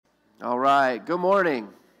All right. Good morning.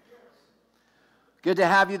 Good to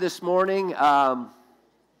have you this morning.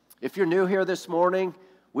 If you're new here this morning,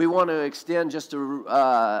 we want to extend just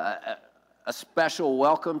a special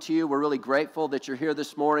welcome to you. We're really grateful that you're here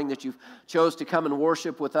this morning, that you chose to come and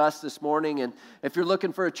worship with us this morning. And if you're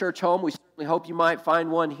looking for a church home, we certainly hope you might find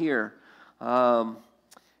one here. And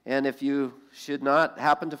if you should not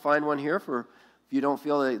happen to find one here, if you don't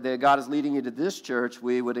feel that God is leading you to this church,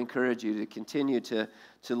 we would encourage you to continue to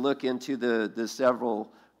look into the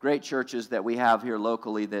several great churches that we have here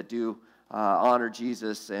locally that do honor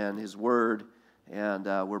Jesus and His Word. And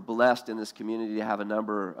we're blessed in this community to have a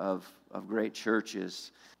number of great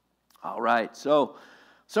churches. All right, so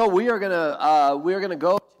we are gonna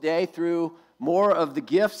go today through more of the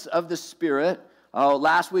gifts of the Spirit.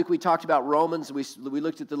 Last week we talked about Romans. We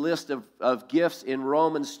looked at the list of gifts in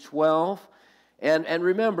Romans 12. And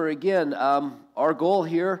remember, again, our goal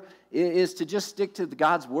here is to just stick to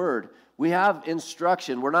God's Word. We have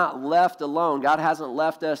instruction. We're not left alone. God hasn't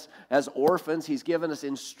left us as orphans. He's given us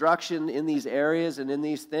instruction in these areas and in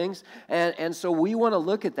these things. And so we want to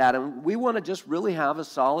look at that, and we want to just really have a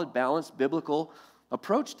solid, balanced, biblical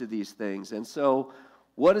approach to these things. And so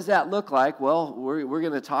what does that look like? Well, we're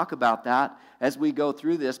going to talk about that as we go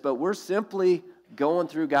through this, but we're simply going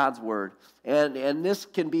through God's Word. And this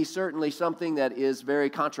can be certainly something that is very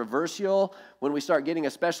controversial when we start getting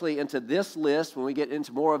especially into this list, when we get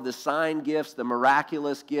into more of the sign gifts, the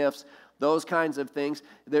miraculous gifts, those kinds of things.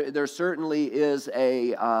 There certainly is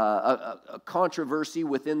a controversy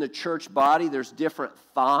within the church body. There's different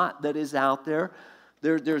thought that is out there.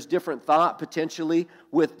 There's different thought potentially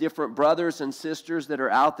with different brothers and sisters that are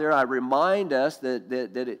out there. I remind us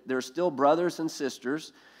that there's still brothers and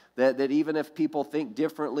sisters, that even if people think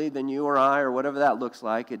differently than you or I or whatever that looks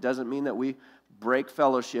like, it doesn't mean that we break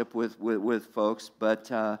fellowship with folks,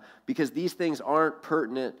 but because these things aren't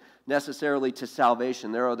pertinent necessarily to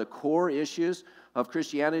salvation. There are the core issues of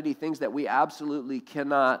Christianity, things that we absolutely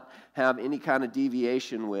cannot have any kind of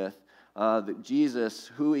deviation with. That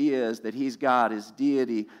Jesus, who He is, that He's God, His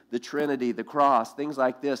deity, the Trinity, the cross, things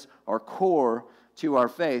like this are core to our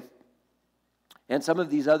faith. And some of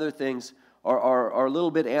these other things are a little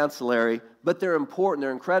bit ancillary, but they're important.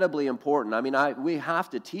 They're incredibly important. I mean, we have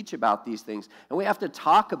to teach about these things, and we have to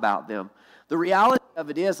talk about them. The reality of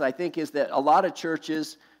it is, I think, is that a lot of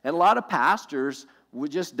churches and a lot of pastors we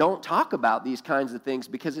just don't talk about these kinds of things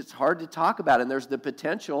because it's hard to talk about, and there's the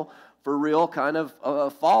potential for real kind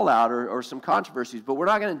of fallout or some controversies. But we're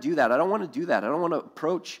not going to do that. I don't want to do that. I don't want to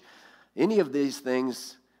approach any of these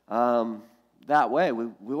things that way.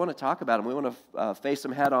 We want to talk about them. We want to face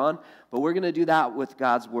them head on, but we're going to do that with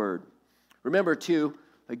God's Word. Remember, too,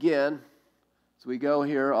 again, as we go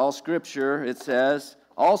here, all Scripture, it says,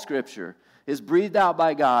 all Scripture is breathed out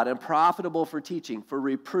by God and profitable for teaching, for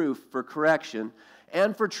reproof, for correction,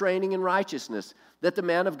 and for training in righteousness, that the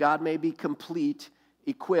man of God may be complete,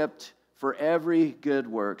 equipped for every good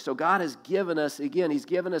work. So God has given us, again, He's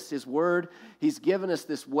given us His Word. He's given us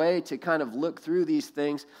this way to kind of look through these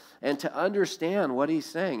things and to understand what He's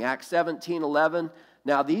saying. Acts 17:11,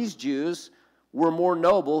 now these Jews were more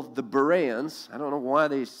noble, the Bereans. I don't know why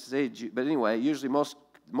they say Jew, but anyway, usually most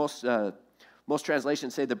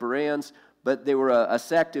translations say the Bereans, but they were a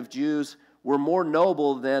sect of Jews, were more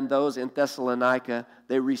noble than those in Thessalonica.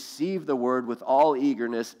 They received the Word with all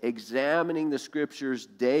eagerness, examining the Scriptures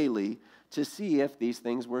daily to see if these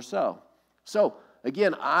things were so. So,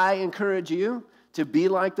 again, I encourage you to be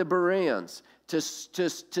like the Bereans, to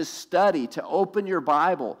study, to open your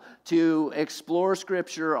Bible, to explore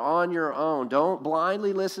Scripture on your own. Don't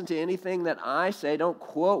blindly listen to anything that I say. Don't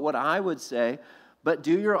quote what I would say, but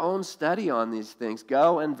do your own study on these things.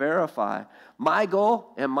 Go and verify. My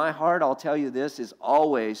goal and my heart, I'll tell you this, is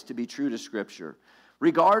always to be true to Scripture,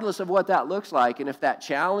 regardless of what that looks like. And if that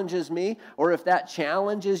challenges me or if that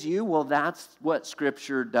challenges you, well, that's what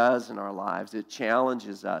Scripture does in our lives. It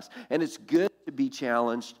challenges us. And it's good to be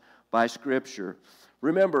challenged by Scripture.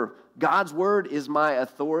 Remember, God's Word is my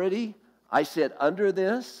authority. I sit under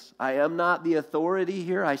this. I am not the authority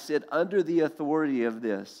here. I sit under the authority of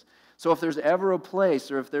this. So if there's ever a place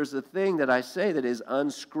or if there's a thing that I say that is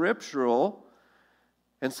unscriptural,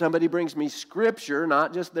 and somebody brings me Scripture,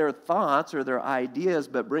 not just their thoughts or their ideas,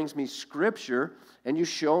 but brings me Scripture, and you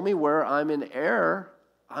show me where I'm in error,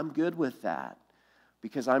 I'm good with that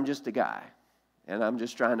because I'm just a guy, and I'm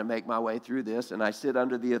just trying to make my way through this, and I sit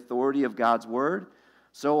under the authority of God's Word.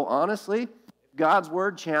 So honestly, if God's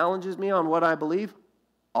Word challenges me on what I believe,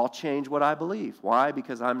 I'll change what I believe. Why?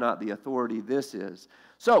 Because I'm not the authority. This is.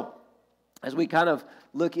 So, as we kind of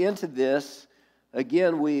look into this,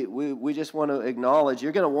 again, we just want to acknowledge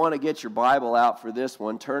you're going to want to get your Bible out for this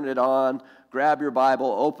one. Turn it on, grab your Bible,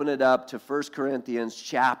 open it up to 1 Corinthians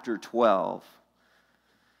chapter 12.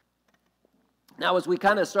 Now, as we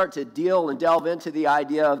kind of start to deal and delve into the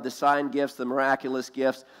idea of the sign gifts, the miraculous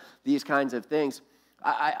gifts, these kinds of things,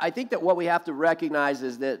 I think that what we have to recognize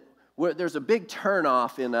is that there's a big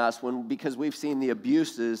turnoff in us because we've seen the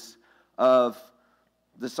abuses of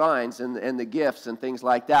the signs and the gifts and things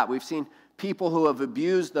like that. We've seen people who have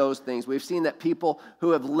abused those things. We've seen that people who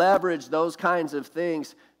have leveraged those kinds of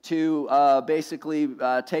things to basically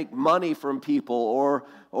take money from people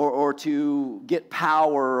or to get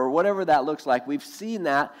power or whatever that looks like. We've seen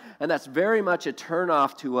that, and that's very much a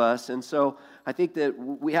turnoff to us. And so I think that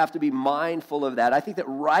we have to be mindful of that. I think that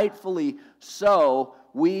rightfully so,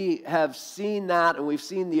 we have seen that, and we've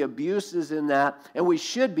seen the abuses in that, and we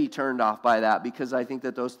should be turned off by that because I think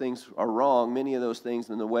that those things are wrong. Many of those things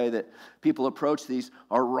and the way that people approach these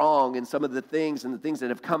are wrong, and some of the things and the things that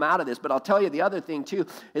have come out of this. But I'll tell you the other thing too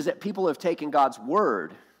is that people have taken God's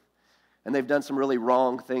word, and they've done some really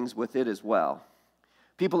wrong things with it as well.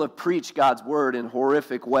 People have preached God's word in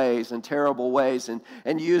horrific ways and terrible ways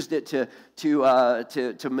and used it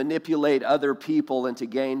to manipulate other people and to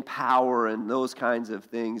gain power and those kinds of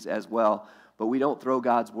things as well. But we don't throw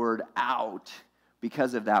God's word out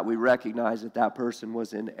because of that. We recognize that that person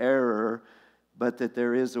was in error, but that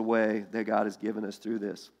there is a way that God has given us through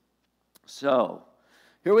this. So,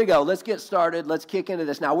 here we go. Let's get started. Let's kick into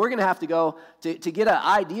this. Now, we're going to have to go to get an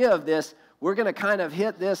idea of this. We're going to kind of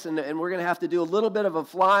hit this, and we're going to have to do a little bit of a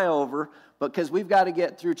flyover because we've got to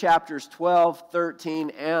get through chapters 12, 13,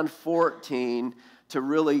 and 14 to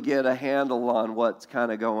really get a handle on what's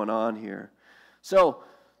kind of going on here. So,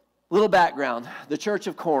 little background. The Church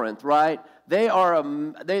of Corinth, right? They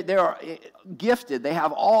are gifted. They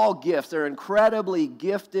have all gifts. They're an incredibly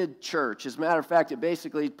gifted church. As a matter of fact,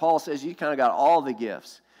 Paul says you kind of got all the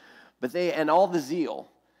gifts, and all the zeal.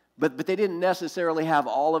 But they didn't necessarily have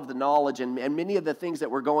all of the knowledge, and many of the things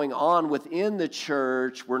that were going on within the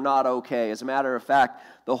church were not okay. As a matter of fact,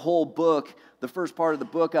 the whole book, the first part of the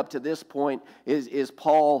book up to this point, is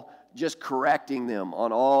Paul just correcting them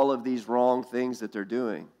on all of these wrong things that they're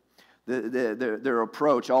doing. Their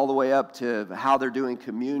approach all the way up to how they're doing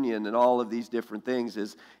communion and all of these different things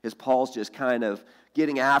is Paul's just kind of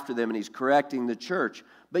getting after them, and he's correcting the church.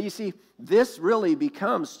 But you see, this really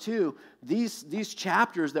becomes, too, these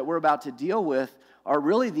chapters that we're about to deal with are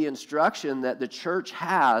really the instruction that the church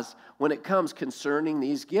has when it comes concerning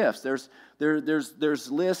these gifts. There's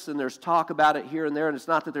lists and there's talk about it here and there, and it's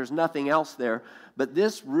not that there's nothing else there, but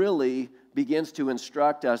this really begins to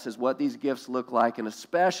instruct us as what these gifts look like, and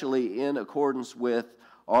especially in accordance with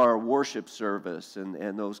our worship service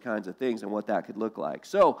and those kinds of things and what that could look like.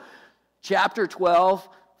 So, chapter 12,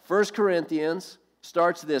 1 Corinthians,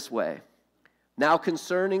 starts this way. Now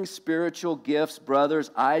concerning spiritual gifts,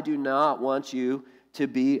 brothers, I do not want you to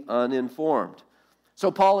be uninformed.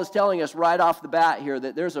 So Paul is telling us right off the bat here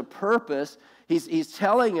that there's a purpose. He's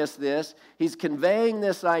telling us this. He's conveying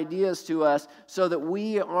this ideas to us so that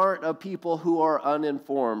we aren't a people who are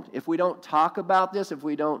uninformed. If we don't talk about this, if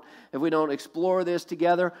we don't explore this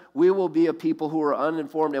together, we will be a people who are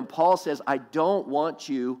uninformed. And Paul says, I don't want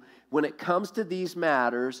you, when it comes to these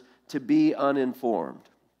matters, to be uninformed.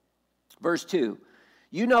 Verse 2,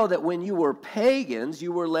 you know that when you were pagans,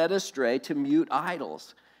 you were led astray to mute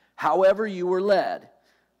idols. However you were led.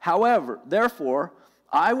 Therefore,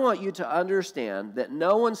 I want you to understand that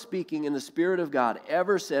no one speaking in the Spirit of God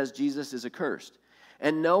ever says Jesus is accursed.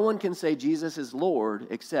 And no one can say Jesus is Lord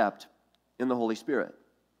except in the Holy Spirit.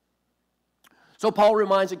 So Paul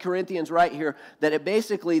reminds the Corinthians right here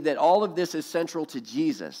that all of this is central to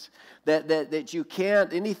Jesus. That you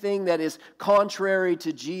can't, anything that is contrary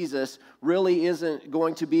to Jesus really isn't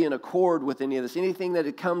going to be in accord with any of this. Anything that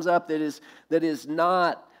it comes up that is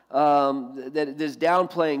not, that is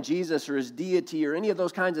downplaying Jesus or his deity or any of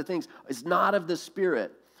those kinds of things is not of the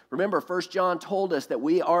Spirit. Remember, 1 John told us that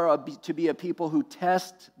we are to be a people who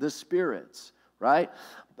test the spirits, right?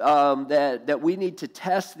 That we need to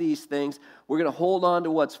test these things. We're going to hold on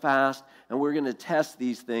to what's fast, and we're going to test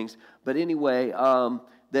these things. But anyway,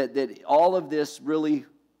 that all of this really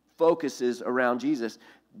focuses around Jesus.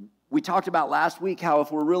 We talked about last week how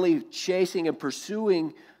if we're really chasing and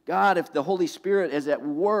pursuing God, if the Holy Spirit is at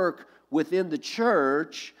work within the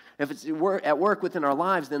church, if it's at work within our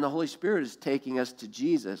lives, then the Holy Spirit is taking us to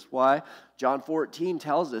Jesus. Why? John 14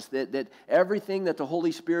 tells us that everything that the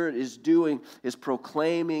Holy Spirit is doing is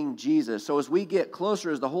proclaiming Jesus. So as we get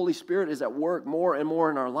closer, as the Holy Spirit is at work more and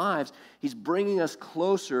more in our lives, he's bringing us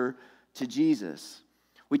closer to Jesus.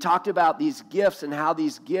 We talked about these gifts and how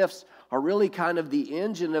these gifts are really kind of the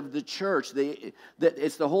engine of the church. That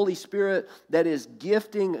it's the Holy Spirit that is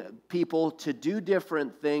gifting people to do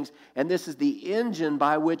different things, and this is the engine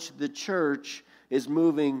by which the church is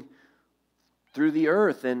moving through the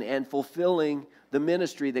earth and fulfilling the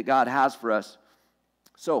ministry that God has for us.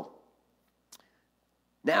 So,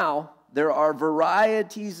 now there are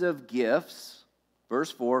varieties of gifts,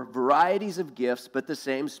 verse 4, varieties of gifts, but the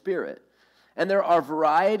same Spirit. And there are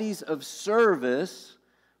varieties of service,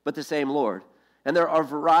 but the same Lord. And there are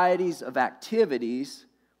varieties of activities,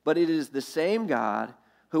 but it is the same God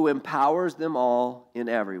who empowers them all in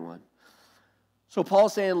everyone. So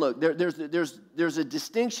Paul's saying, look, there's a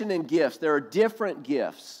distinction in gifts. There are different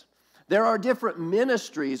gifts. There are different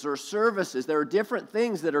ministries or services. There are different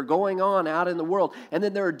things that are going on out in the world. And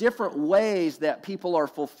then there are different ways that people are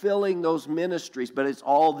fulfilling those ministries, but it's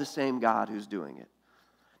all the same God who's doing it.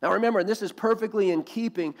 Now remember, this is perfectly in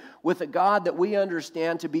keeping with a God that we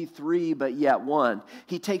understand to be three but yet one.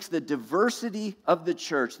 He takes the diversity of the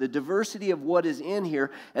church, the diversity of what is in here,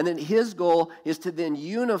 and then his goal is to then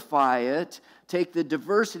unify it, take the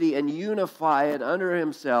diversity and unify it under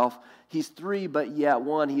himself. He's three but yet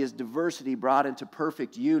one. He is diversity brought into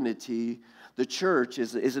perfect unity. The church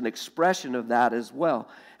is an expression of that as well.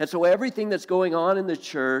 And so everything that's going on in the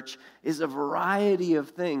church is a variety of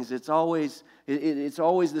things. It's always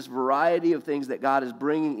this variety of things that God is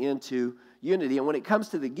bringing into unity. And when it comes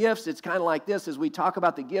to the gifts, it's kind of like this. As we talk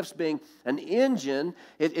about the gifts being an engine,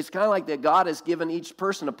 it's kind of like that God has given each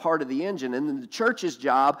person a part of the engine. And then the church's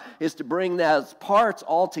job is to bring those parts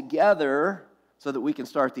all together so that we can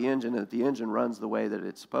start the engine and that the engine runs the way that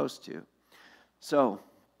it's supposed to. So,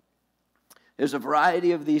 there's a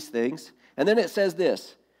variety of these things. And then it says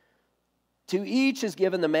this, to each is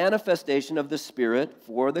given the manifestation of the Spirit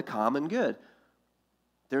for the common good.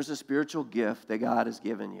 There's a spiritual gift that God has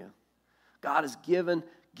given you. God has given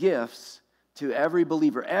gifts to every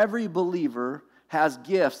believer. Every believer has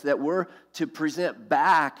gifts that we're to present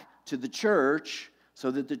back to the church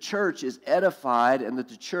so that the church is edified and that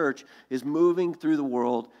the church is moving through the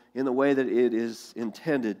world in the way that it is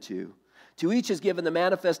intended to. To each is given the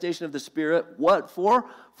manifestation of the Spirit. What for?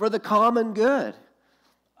 For the common good.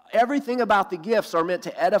 Everything about the gifts are meant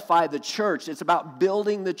to edify the church. It's about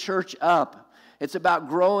building the church up. It's about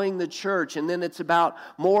growing the church. And then it's about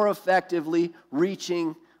more effectively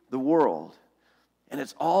reaching the world. And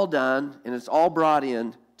it's all done and it's all brought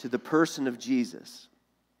in to the person of Jesus.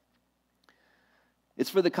 It's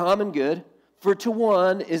for the common good. For to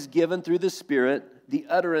one is given through the Spirit the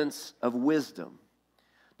utterance of wisdom.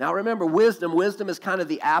 Now remember, wisdom is kind of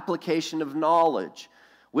the application of knowledge.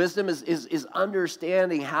 Wisdom is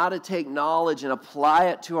understanding how to take knowledge and apply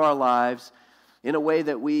it to our lives in a way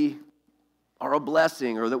that we are a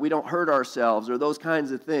blessing or that we don't hurt ourselves or those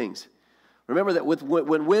kinds of things. Remember that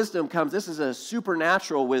when wisdom comes, this is a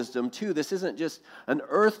supernatural wisdom too. This isn't just an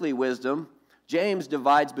earthly wisdom. James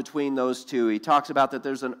divides between those two. He talks about that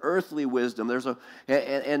there's an earthly wisdom.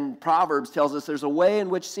 And Proverbs tells us there's a way in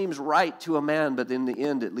which seems right to a man, but in the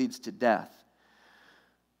end it leads to death.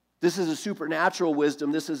 This is a supernatural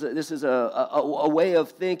wisdom. This is a way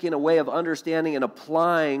of thinking, a way of understanding and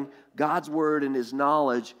applying God's word and his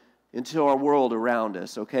knowledge into our world around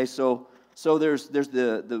us. Okay, so there's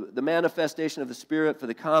the manifestation of the Spirit for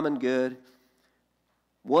the common good.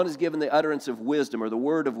 One is given the utterance of wisdom or the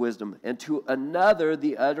word of wisdom, and to another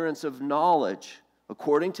the utterance of knowledge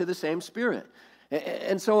according to the same Spirit.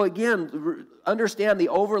 And so again, understand the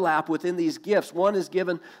overlap within these gifts. One is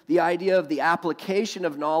given the idea of the application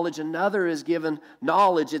of knowledge. Another is given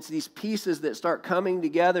knowledge. It's these pieces that start coming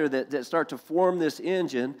together that start to form this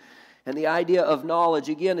engine. And the idea of knowledge,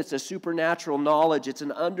 again, it's a supernatural knowledge. It's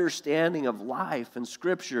an understanding of life and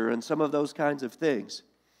Scripture and some of those kinds of things.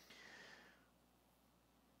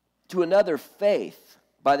 To another, faith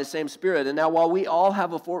by the same Spirit. And now while we all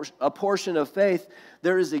have a portion of faith,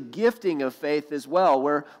 there is a gifting of faith as well,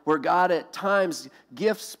 where God at times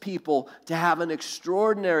gifts people to have an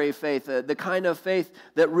extraordinary faith, the kind of faith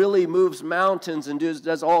that really moves mountains and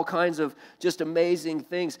does all kinds of just amazing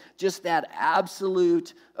things. Just that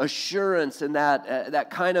absolute assurance and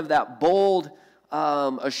that bold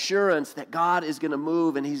assurance that God is going to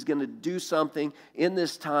move and he's going to do something in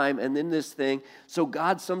this time and in this thing. So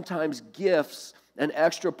God sometimes gifts an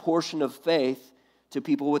extra portion of faith to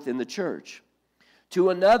people within the church. To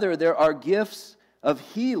another, there are gifts of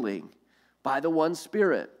healing by the one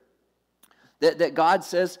Spirit. That God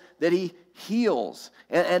says that he heals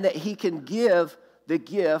and that he can give the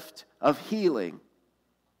gift of healing.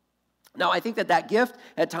 Now, I think that gift,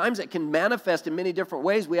 at times, it can manifest in many different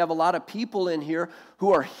ways. We have a lot of people in here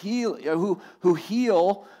who are who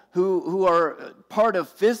heal, who are part of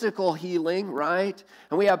physical healing, right?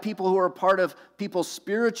 And we have people who are part of people's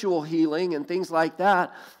spiritual healing and things like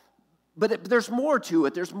that. But there's more to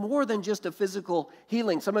it. There's more than just a physical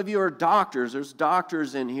healing. Some of you are doctors. There's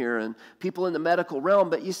doctors in here and people in the medical realm.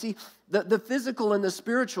 But you see, the physical and the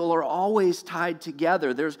spiritual are always tied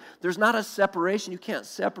together. There's not a separation. You can't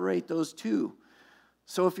separate those two.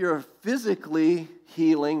 So if you're physically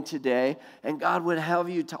healing today, and God would have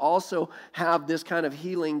you to also have this kind of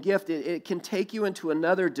healing gift, it can take you into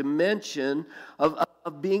another dimension of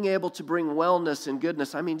being able to bring wellness and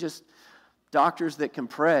goodness. I mean, just doctors that can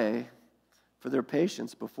pray for their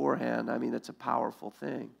patients beforehand. I mean, that's a powerful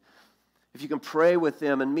thing. If you can pray with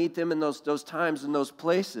them and meet them in those times and those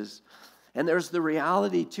places. And there's the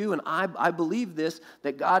reality too, and I believe this,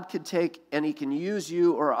 that God could take and He can use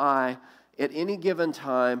you or I at any given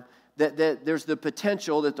time, that there's the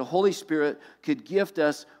potential that the Holy Spirit could gift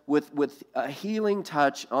us with a healing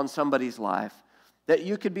touch on somebody's life. That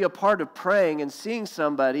you could be a part of praying and seeing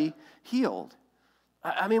somebody healed.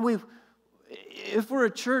 I mean, if we're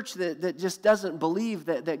a church that just doesn't believe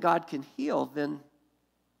that God can heal, then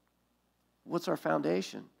what's our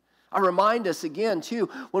foundation? I remind us again, too,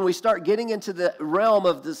 when we start getting into the realm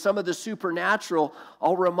of some of the supernatural,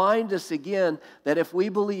 I'll remind us again that if we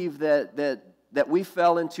believe that we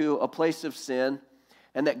fell into a place of sin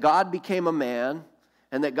and that God became a man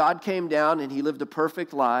and that God came down and He lived a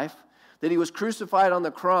perfect life, that He was crucified on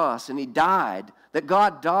the cross and He died, that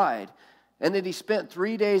God died, and that He spent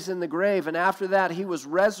 3 days in the grave, and after that He was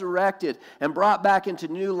resurrected and brought back into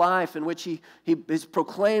new life, in which He's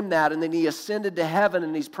proclaimed that, and then He ascended to heaven,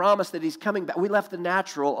 and He's promised that He's coming back. We left the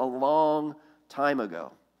natural a long time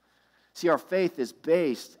ago. See, our faith is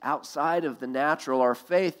based outside of the natural. Our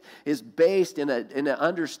faith is based in an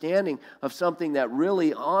understanding of something that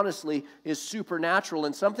really, honestly, is supernatural,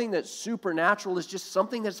 and something that's supernatural is just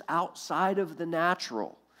something that's outside of the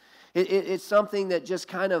natural. It's something that just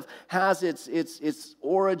kind of has its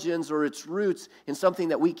origins or its roots in something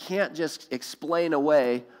that we can't just explain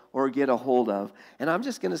away or get a hold of. And I'm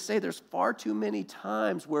just going to say there's far too many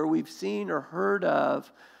times where we've seen or heard of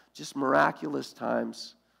just miraculous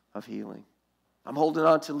times of healing. I'm holding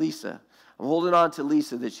on to Lisa. I'm holding on to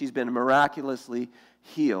Lisa that she's been miraculously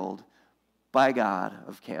healed by God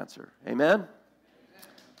of cancer. Amen?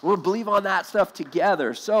 We'll believe on that stuff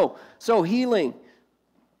together. So healing.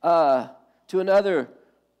 To another,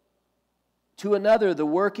 the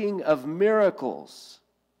working of miracles.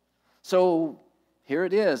 So here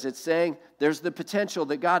it is. It's saying there's the potential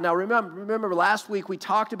that God. Now remember last week we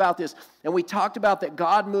talked about this, and we talked about that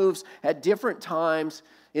God moves at different times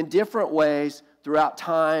in different ways throughout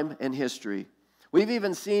time and history. We've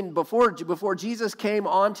even seen before Jesus came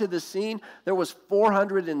onto the scene, there was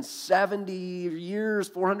 470 years,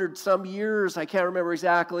 400 some years, I can't remember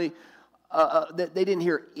exactly, that they didn't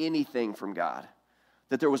hear anything from God,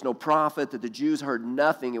 that there was no prophet, that the Jews heard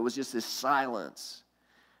nothing. It was just this silence.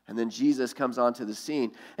 And then Jesus comes onto the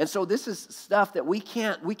scene. And so this is stuff that we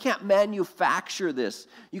can't manufacture this.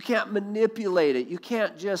 You can't manipulate it. You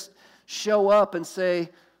can't just show up and say,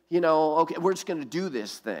 okay, we're just going to do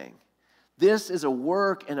this thing. This is a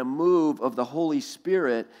work and a move of the Holy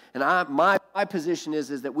Spirit. And my position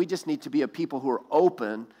is that we just need to be a people who are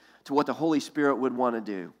open to what the Holy Spirit would want to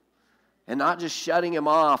do. And not just shutting Him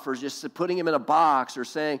off or just putting Him in a box or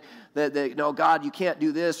saying that no, God, you can't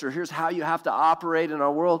do this, or here's how you have to operate in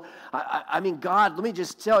our world. I mean, God, let me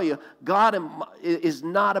just tell you, God is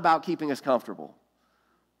not about keeping us comfortable.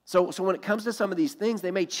 So when it comes to some of these things,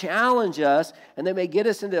 they may challenge us and they may get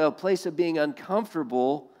us into a place of being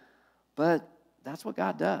uncomfortable, but that's what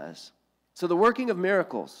God does. So the working of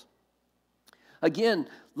miracles. Again,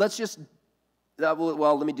 let's just, let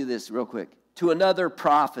me do this real quick. To another,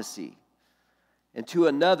 prophecy. And to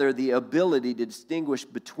another, the ability to distinguish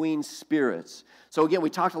between spirits. So again, we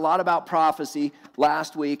talked a lot about prophecy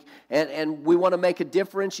last week, and we want to make a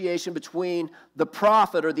differentiation between the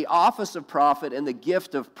prophet or the office of prophet and the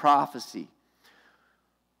gift of prophecy.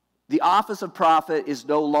 The office of prophet is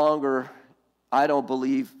no longer, I don't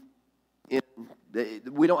believe,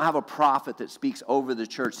 we don't have a prophet that speaks over the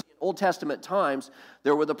church. In Old Testament times,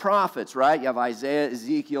 there were the prophets, right? You have Isaiah,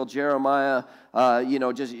 Ezekiel, Jeremiah,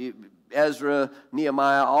 just Ezra,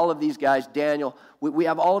 Nehemiah, all of these guys, Daniel. We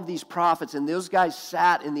have all of these prophets, and those guys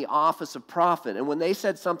sat in the office of prophet. And when they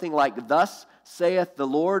said something like, "Thus saith the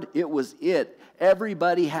Lord," it was it.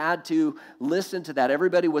 Everybody had to listen to that.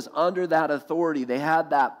 Everybody was under that authority. They had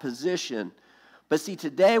that position. But see,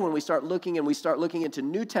 today when we start looking into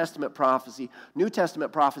New Testament prophecy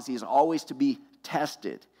is always to be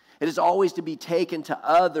tested. It is always to be taken to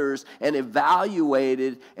others and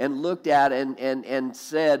evaluated and looked at and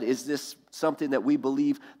said, is this something that we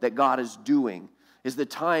believe that God is doing? Is the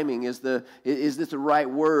timing, is this the right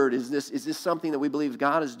word? Is this something that we believe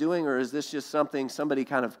God is doing, or is this just something somebody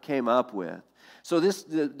kind of came up with? So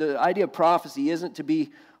the idea of prophecy isn't to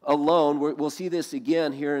be alone. We'll see this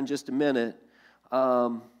again here in just a minute.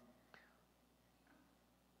 The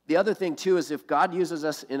other thing, too, is if God uses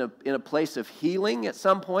us in a place of healing at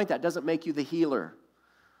some point, that doesn't make you the healer.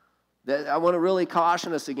 I want to really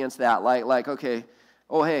caution us against that. Like, okay,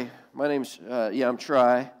 oh, hey, my name's, I'm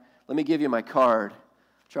Tri. Let me give you my card.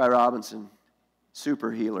 Tri Robinson,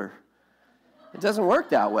 super healer. It doesn't work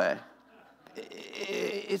that way.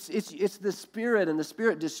 It's the Spirit, and the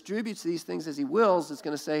Spirit distributes these things as He wills. It's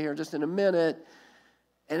going to say here just in a minute.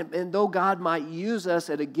 And though God might use us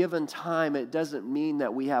at a given time, it doesn't mean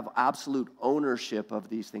that we have absolute ownership of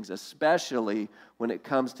these things, especially when it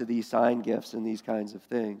comes to these sign gifts and these kinds of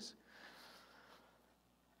things.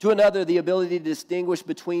 To another, the ability to distinguish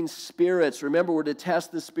between spirits. Remember, we're to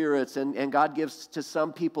test the spirits, and God gives to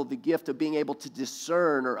some people the gift of being able to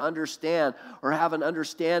discern or understand or have an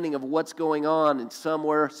understanding of what's going on and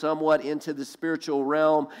somewhat into the spiritual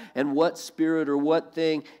realm and what spirit or what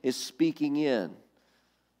thing is speaking in.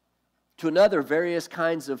 To another, various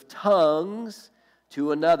kinds of tongues.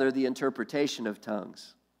 To another, the interpretation of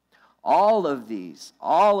tongues. All of these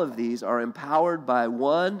are empowered by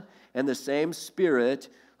one and the same Spirit,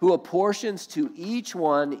 who apportions to each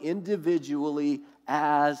one individually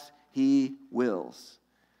as He wills.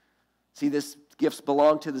 See, these gifts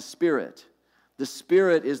belong to the Spirit. The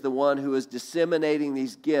Spirit is the one who is disseminating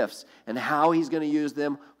these gifts and how He's going to use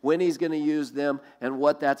them, when He's going to use them, and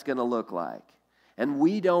what that's going to look like. And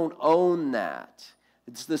we don't own that.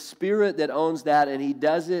 It's the Spirit that owns that, and He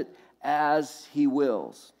does it as He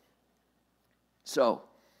wills. So,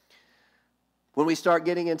 when we start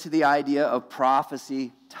getting into the idea of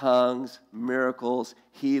prophecy, tongues, miracles,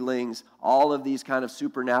 healings, all of these kind of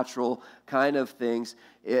supernatural kind of things,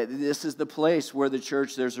 this is the place where the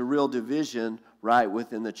church, there's a real division right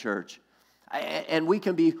within the church. And we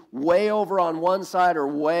can be way over on one side or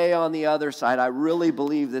way on the other side. I really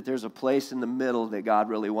believe that there's a place in the middle that God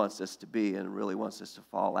really wants us to be and really wants us to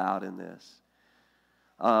fall out in this.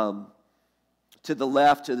 To the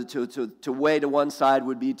left, to way to one side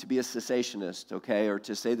would be to be a cessationist, okay, or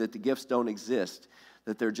to say that the gifts don't exist,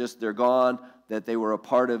 that they're gone, that they were a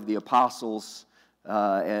part of the apostles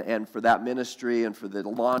and for that ministry and for the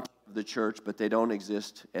launch of the church, but they don't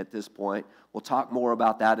exist at this point. We'll talk more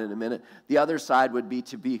about that in a minute. The other side would be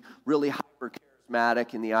to be really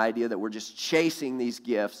hyper-charismatic in the idea that we're just chasing these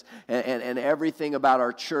gifts and everything about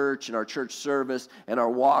our church and our church service and our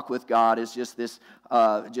walk with God is just this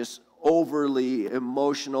just overly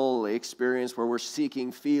emotional experience where we're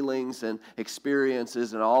seeking feelings and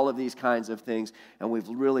experiences and all of these kinds of things, and we've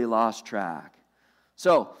really lost track.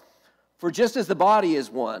 So, for just as the body is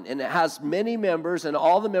one, and it has many members, and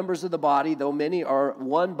all the members of the body, though many are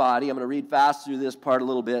one body, I'm going to read fast through this part a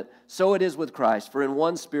little bit, so it is with Christ. For in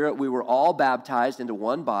one Spirit we were all baptized into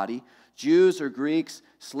one body, Jews or Greeks,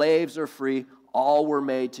 slaves or free, all were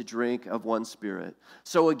made to drink of one Spirit.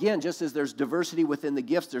 So again, just as there's diversity within the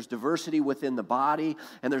gifts, there's diversity within the body,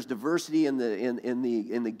 and there's diversity in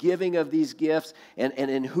the giving of these gifts, and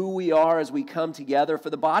in who we are as we come together.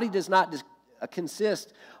 For the body does not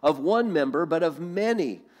consist of one member, but of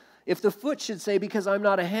many. If the foot should say, because I'm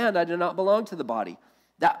not a hand, I do not belong to the body,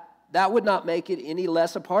 that would not make it any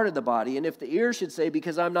less a part of the body. And if the ear should say,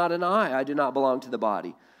 because I'm not an eye, I do not belong to the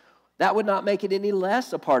body, that would not make it any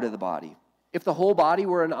less a part of the body. If the whole body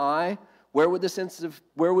were an eye, where would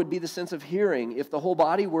be the sense of hearing? If the whole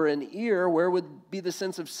body were an ear, where would be the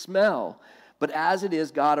sense of smell? But as it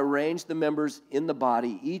is, God arranged the members in the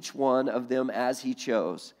body, each one of them as He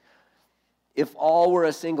chose. If all were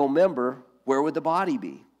a single member, where would the body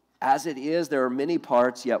be? As it is, there are many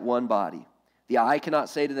parts, yet one body. The eye cannot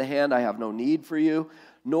say to the hand, I have no need for you,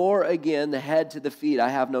 nor again the head to the feet, I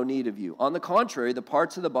have no need of you. On the contrary, the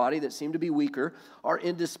parts of the body that seem to be weaker are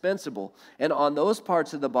indispensable. And on those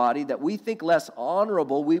parts of the body that we think less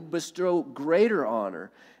honorable, we bestow greater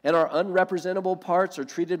honor. And our unrepresentable parts are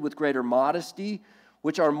treated with greater modesty,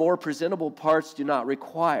 which our more presentable parts do not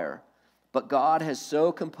require. But God has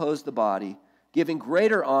so composed the body, giving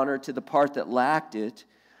greater honor to the part that lacked it,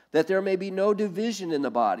 that there may be no division in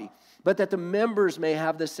the body, but that the members may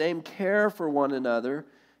have the same care for one another.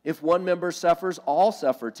 If one member suffers, all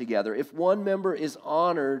suffer together. If one member is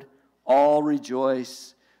honored, all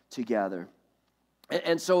rejoice together.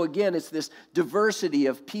 And so again, it's this diversity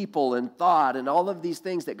of people and thought and all of these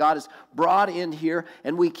things that God has brought in here.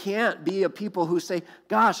 And we can't be a people who say,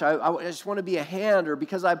 gosh, I just want to be a hand, or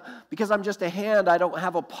because I'm just a hand, I don't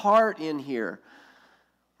have a part in here.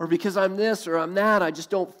 Or because I'm this or I'm that, I just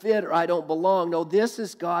don't fit or I don't belong. No, this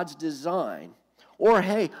is God's design. Or,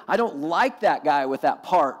 hey, I don't like that guy with that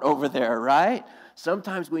part over there, right?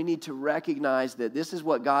 Sometimes we need to recognize that this is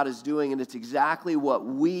what God is doing, and it's exactly what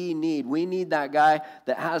we need. We need that guy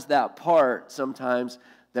that has that part sometimes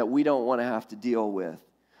that we don't want to have to deal with.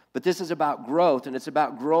 But this is about growth, and it's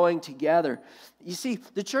about growing together. You see,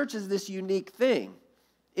 the church is this unique thing.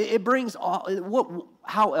 It brings all.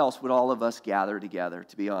 How else would all of us gather together,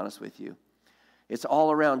 to be honest with you? It's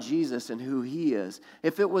all around Jesus and who He is.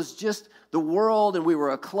 If it was just the world and we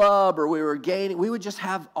were a club or we were gaining, we would just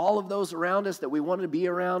have all of those around us that we wanted to be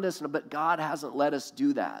around us, but God hasn't let us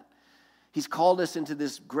do that. He's called us into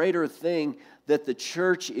this greater thing that the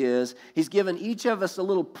church is. He's given each of us a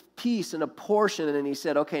little piece and a portion, and He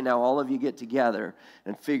said, okay, now all of you get together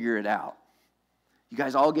and figure it out. You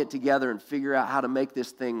guys all get together and figure out how to make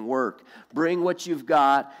this thing work. Bring what you've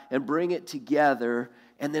got and bring it together,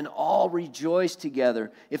 and then all rejoice together.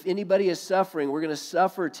 If anybody is suffering, we're going to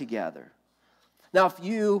suffer together. Now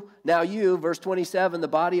you, verse 27, the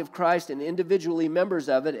body of Christ and individually members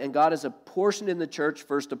of it, and God has apportioned in the church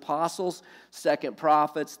first apostles, second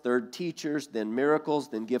prophets, third teachers, then miracles,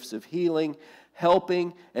 then gifts of healing,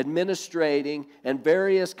 helping, administrating, and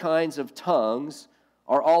various kinds of tongues.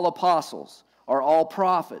 Are all apostles? Are all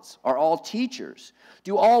prophets? Are all teachers?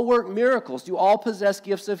 Do all work miracles? Do all possess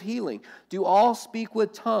gifts of healing? Do all speak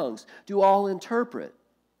with tongues? Do all interpret?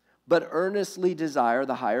 But earnestly desire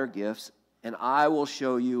the higher gifts, and I will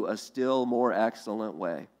show you a still more excellent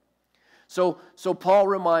way. So Paul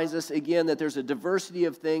reminds us again that there's a diversity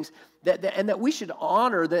of things and that we should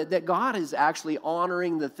honor, that God is actually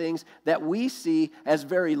honoring the things that we see as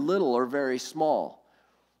very little or very small.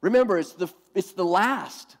 Remember, it's the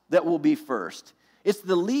last that will be first. It's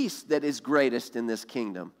the least that is greatest in this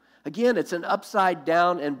kingdom. Again, it's an upside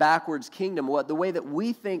down and backwards kingdom. The way that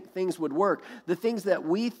we think things would work, the things that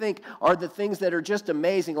we think are the things that are just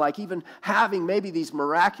amazing, like even having maybe these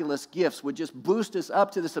miraculous gifts would just boost us up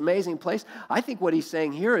to this amazing place. I think what he's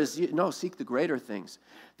saying here is, no, seek the greater things.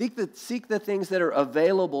 Seek the things that are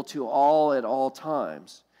available to all at all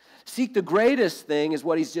times. Seek the greatest thing is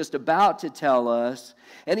what he's just about to tell us.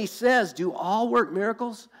 And he says, do all work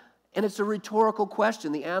miracles? And it's a rhetorical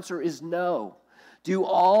question. The answer is no. Do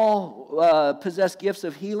all possess gifts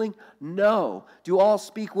of healing? No. Do all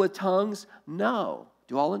speak with tongues? No.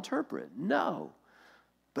 Do all interpret? No.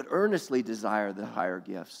 But earnestly desire the higher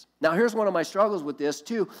gifts. Now, here's one of my struggles with this,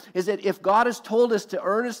 too, is that if God has told us to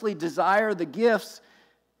earnestly desire the gifts,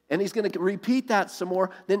 and he's going to repeat that some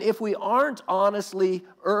more, then if we aren't honestly,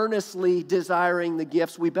 earnestly desiring the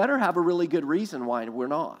gifts, we better have a really good reason why we're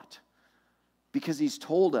not. Because he's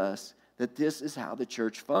told us that this is how the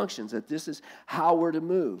church functions, that this is how we're to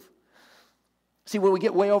move. See, when we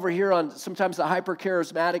get way over here on sometimes the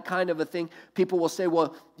hyper-charismatic kind of a thing, people will say,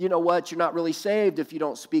 well, you know what, you're not really saved if you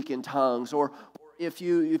don't speak in tongues, or if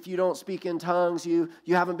you don't speak in tongues, you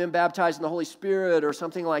haven't been baptized in the Holy Spirit or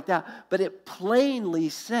something like that. But it plainly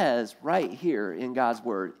says right here in God's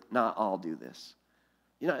Word, not all do this.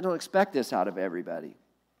 I don't expect this out of everybody.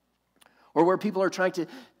 Or where people are trying to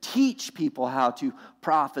teach people how to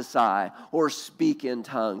prophesy or speak in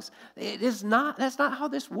tongues. That's not how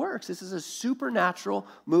this works. This is a supernatural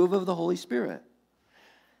move of the Holy Spirit.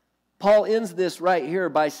 Paul ends this right here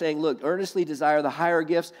by saying, look, earnestly desire the higher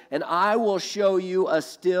gifts, and I will show you a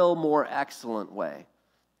still more excellent way.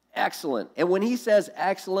 Excellent. And when he says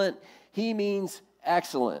excellent, he means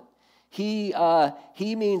excellent. He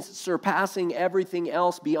means surpassing everything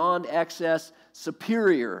else, beyond excess,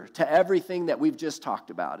 superior to everything that we've just talked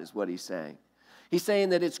about, is what he's saying. He's saying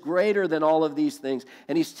that it's greater than all of these things,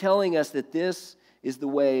 and he's telling us that this is the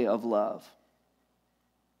way of love.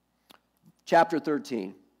 Chapter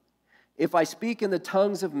 13. If I speak in the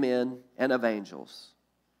tongues of men and of angels,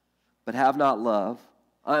 but have not love,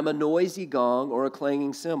 I am a noisy gong or a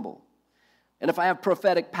clanging cymbal. And if I have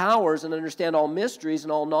prophetic powers and understand all mysteries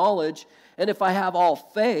and all knowledge, and if I have all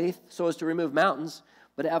faith so as to remove mountains,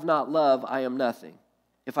 but have not love, I am nothing.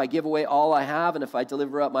 If I give away all I have, and if I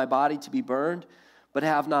deliver up my body to be burned, but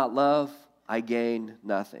have not love, I gain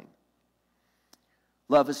nothing.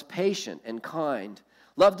 Love is patient and kind.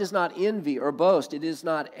 Love does not envy or boast. It is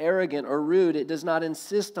not arrogant or rude. It does not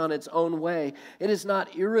insist on its own way. It is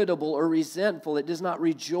not irritable or resentful. It does not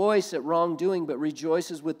rejoice at wrongdoing, but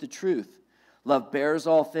rejoices with the truth. Love bears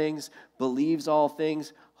all things, believes all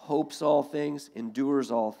things, hopes all things,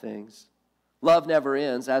 endures all things. Love never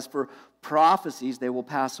ends. As for prophecies, they will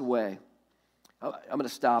pass away. I'm going to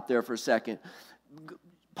stop there for a second.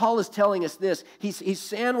 Paul is telling us this. He's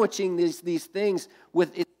sandwiching these things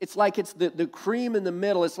with, it's like it's the cream in the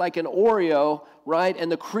middle. It's like an Oreo, right?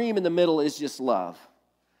 And the cream in the middle is just love.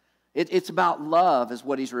 It's about love is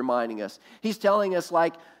what he's reminding us. He's telling us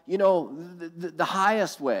like, the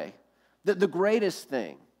highest way, the greatest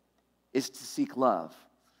thing is to seek love.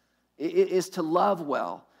 It is to love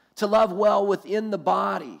well within the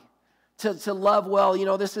body. To love well,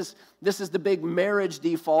 this is the big marriage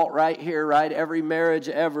default right here, right? Every marriage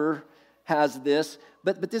ever has this.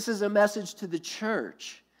 But this is a message to the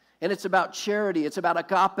church. And it's about charity. It's about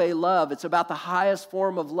agape love. It's about the highest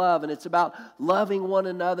form of love. And it's about loving one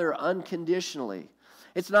another unconditionally.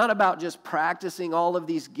 It's not about just practicing all of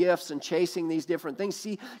these gifts and chasing these different things.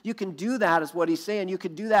 See, you can do that is what he's saying. You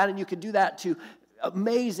can do that, and you can do that to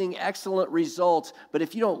amazing, excellent results. But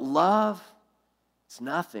if you don't love, it's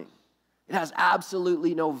nothing. It has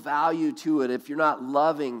absolutely no value to it if you're not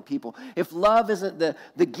loving people. If love isn't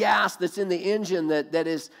the gas that's in the engine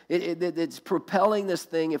that's propelling this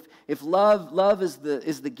thing, if love is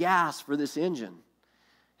the gas for this engine,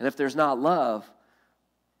 and if there's not love,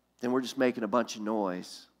 then we're just making a bunch of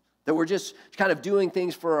noise. That we're just kind of doing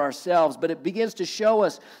things for ourselves. But it begins to show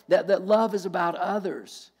us that love is about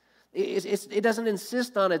others. It doesn't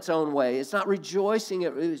insist on its own way. It's not rejoicing.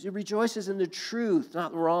 It rejoices in the truth,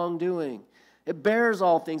 not wrongdoing. It bears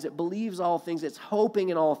all things. It believes all things. It's hoping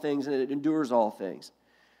in all things, and it endures all things.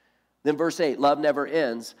 Then verse 8, love never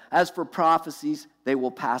ends. As for prophecies, they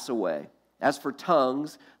will pass away. As for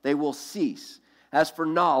tongues, they will cease. As for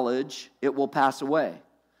knowledge, it will pass away.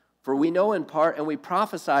 For we know in part, and we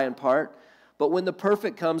prophesy in part, but when the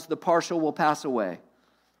perfect comes, the partial will pass away.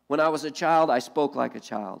 When I was a child, I spoke like a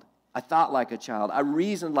child. I thought like a child. I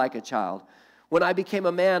reasoned like a child. When I became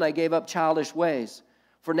a man, I gave up childish ways.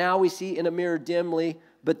 For now we see in a mirror dimly,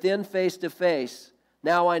 but then face to face.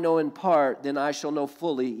 Now I know in part, then I shall know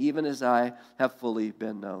fully, even as I have fully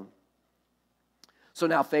been known. So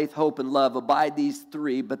now faith, hope, and love abide these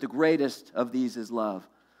three, but the greatest of these is love.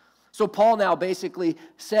 So Paul now basically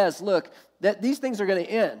says, look, that these things are going to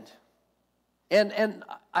end. And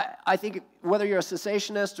I think whether you're a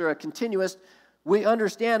cessationist or a continuist, we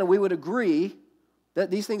understand and we would agree that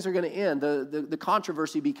these things are going to end. The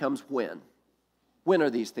controversy becomes when. When are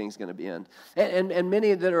these things going to end? And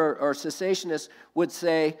many that are cessationists would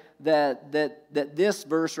say that this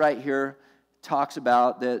verse right here talks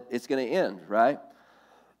about that it's going to end, right?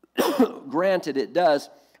 Granted, it does,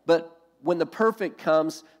 but when the perfect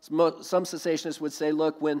comes, some cessationists would say,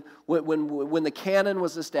 look, when the canon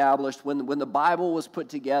was established, when the Bible was put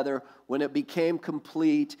together, when it became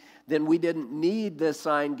complete, then we didn't need the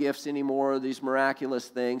sign gifts anymore, these miraculous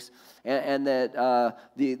things, and that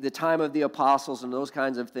the time of the apostles and those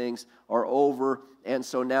kinds of things are over. And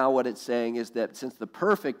so now what it's saying is that since the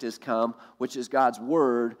perfect has come, which is God's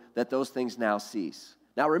word, that those things now cease.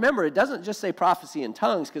 Now remember, it doesn't just say prophecy in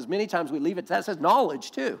tongues, because many times we leave it, that says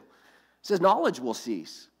knowledge too. It says knowledge will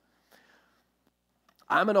cease.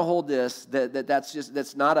 I'm going to hold this,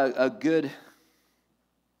 that's not a good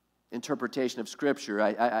interpretation of Scripture.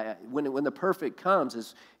 When the perfect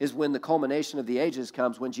comes is when the culmination of the ages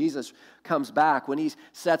comes, when Jesus comes back, when he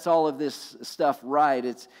sets all of this stuff right.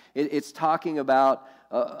 It's talking about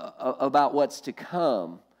what's to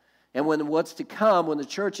come. And when what's to come, when the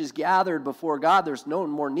church is gathered before God, there's no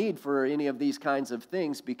more need for any of these kinds of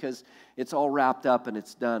things because it's all wrapped up and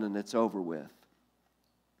it's done and it's over with.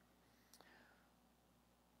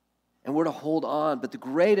 And we're to hold on, but the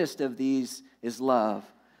greatest of these is love.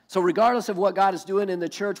 So regardless of what God is doing in the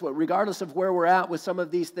church, regardless of where we're at with some of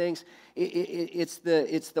these things, it's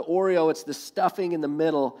the Oreo, it's the stuffing in the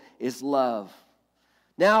middle is love.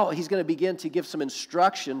 Now he's going to begin to give some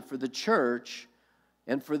instruction for the church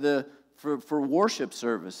and for worship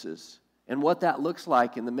services and what that looks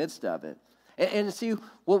like in the midst of it. And see,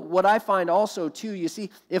 what I find also, too, you see,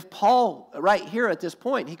 if Paul, right here at this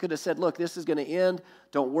point, he could have said, look, this is going to end,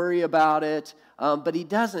 don't worry about it. But he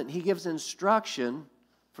doesn't. He gives instruction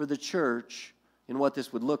for the church in what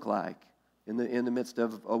this would look like in the midst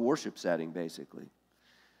of a worship setting, basically.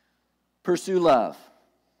 Pursue love.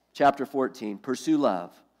 Chapter 14, pursue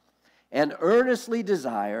love. And earnestly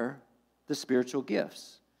desire the spiritual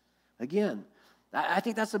gifts. Again, I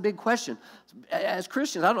think that's a big question. As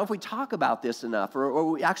Christians, I don't know if we talk about this enough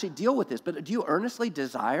or we actually deal with this, but do you earnestly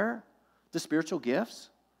desire the spiritual gifts?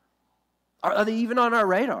 Are they even on our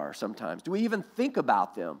radar sometimes? Do we even think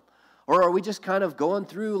about them? Or are we just kind of going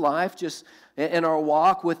through life just in our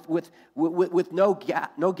walk with no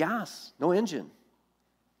gas, no engine?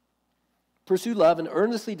 Pursue love and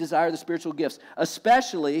earnestly desire the spiritual gifts,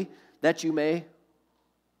 especially that you may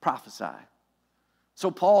prophesy. So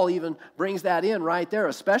Paul even brings that in right there,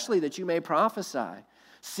 especially that you may prophesy.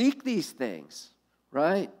 Seek these things,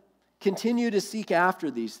 right? Continue to seek after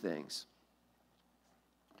these things.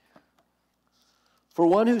 For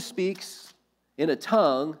one who speaks in a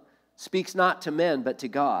tongue speaks not to men but to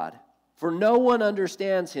God. For no one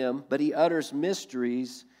understands him, but he utters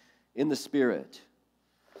mysteries in the Spirit.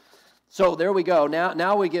 So there we go.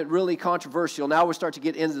 Now we get really controversial. Now we start to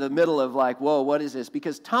get into the middle of like, whoa, what is this?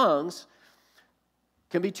 Because tongues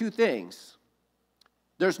can be two things.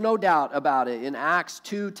 There's no doubt about it. In Acts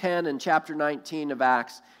 2:10 and chapter 19 of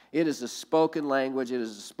Acts, it is a spoken language. It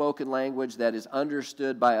is a spoken language that is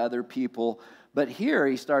understood by other people. But here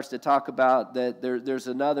he starts to talk about that there's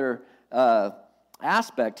another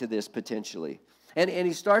aspect to this potentially. And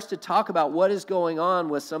he starts to talk about what is going on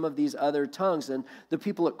with some of these other tongues. And the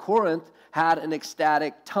people at Corinth had an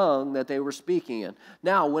ecstatic tongue that they were speaking in.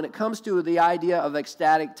 Now, when it comes to the idea of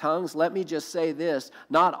ecstatic tongues, let me just say this.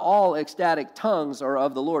 Not all ecstatic tongues are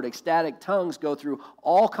of the Lord. Ecstatic tongues go through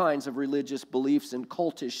all kinds of religious beliefs and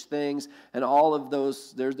cultish things and all of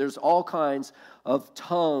those. There's all kinds of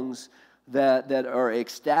tongues that are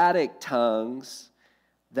ecstatic tongues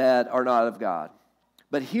that are not of God.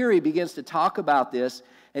 But here he begins to talk about this,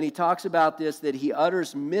 and he talks about this, that he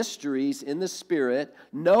utters mysteries in the Spirit.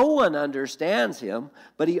 No one understands him,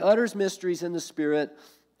 but he utters mysteries in the Spirit.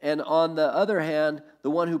 And on the other hand,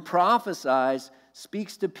 the one who prophesies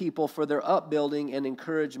speaks to people for their upbuilding and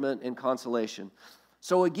encouragement and consolation.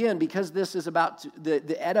 So again, because this is about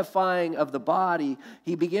the edifying of the body,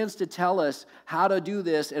 he begins to tell us how to do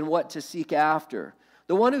this and what to seek after.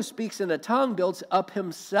 The one who speaks in a tongue builds up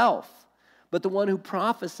himself, but the one who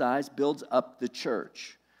prophesies builds up the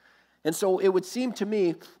church. And so it would seem to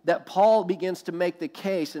me that Paul begins to make the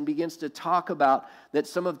case and begins to talk about that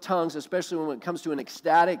some of tongues, especially when it comes to an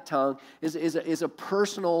ecstatic tongue, is a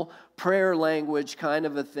personal prayer language kind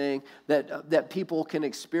of a thing that people can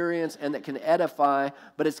experience and that can edify,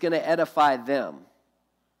 but it's going to edify them.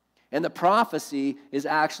 And the prophecy is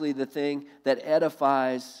actually the thing that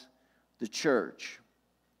edifies the church.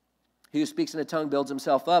 He who speaks in a tongue builds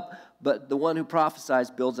himself up, but the one who prophesies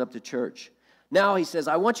builds up the church. Now he says,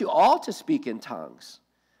 I want you all to speak in tongues,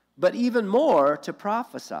 but even more to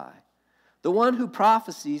prophesy. The one who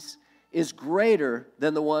prophesies is greater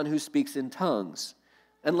than the one who speaks in tongues,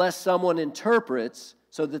 unless someone interprets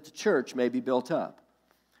so that the church may be built up.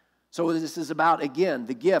 So this is about, again,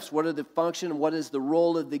 the gifts. What are the function? What is the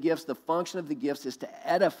role of the gifts? The function of the gifts is to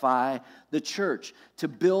edify the church, to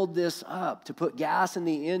build this up, to put gas in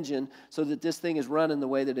the engine so that this thing is running the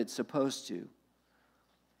way that it's supposed to.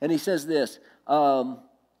 And he says this, now,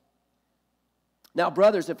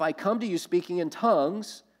 brothers, if I come to you speaking in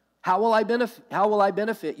tongues, how will I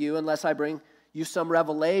benefit you unless I bring you some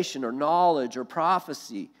revelation or knowledge or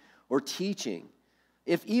prophecy or teaching?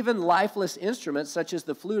 If even lifeless instruments such as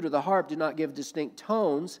the flute or the harp do not give distinct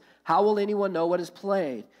tones, how will anyone know what is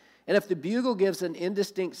played? And if the bugle gives an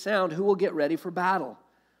indistinct sound, who will get ready for battle?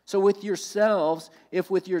 So with yourselves, if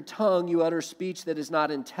with your tongue you utter speech that is not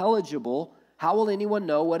intelligible, how will anyone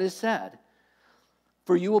know what is said?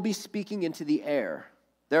 For you will be speaking into the air.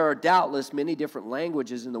 There are doubtless many different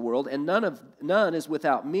languages in the world, and none is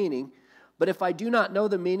without meaning. But if I do not know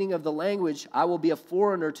the meaning of the language, I will be a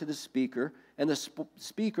foreigner to the speaker, and the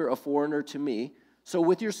speaker a foreigner to me. So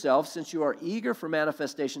with yourself, since you are eager for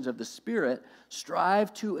manifestations of the Spirit,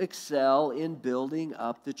 strive to excel in building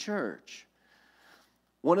up the church.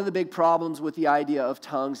 One of the big problems with the idea of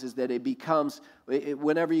tongues is that it becomes,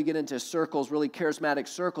 whenever you get into circles, really charismatic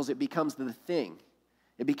circles, it becomes the thing.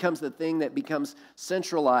 It becomes the thing that becomes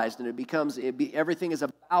centralized, and everything is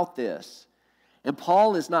about this. And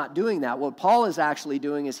Paul is not doing that. What Paul is actually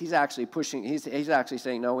doing is he's actually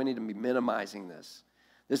saying, no, we need to be minimizing this.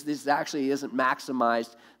 This actually isn't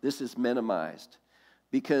maximized, this is minimized.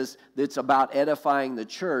 Because it's about edifying the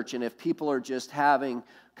church, and if people are just having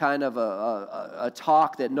kind of a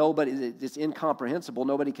talk that it's incomprehensible,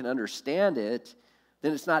 nobody can understand it,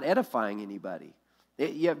 then it's not edifying anybody.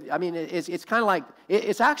 It's kind of like,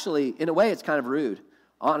 it's actually, in a way, it's kind of rude,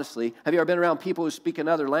 honestly. Have you ever been around people who speak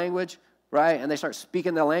another language? Right, and they start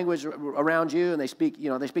speaking the language around you, and they speak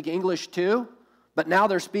English too, but now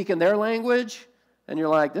they're speaking their language, and you're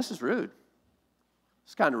like, this is rude.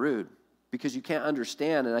 It's kind of rude because you can't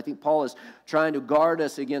understand, and I think Paul is trying to guard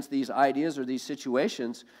us against these ideas or these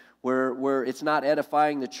situations where it's not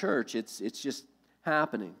edifying the church, it's just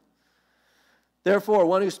happening. Therefore,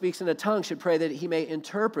 one who speaks in a tongue should pray that he may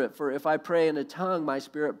interpret, for if I pray in a tongue, my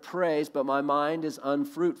spirit prays, but my mind is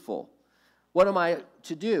unfruitful. What am I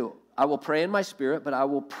to do? I will pray in my spirit, but I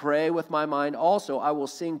will pray with my mind also. I will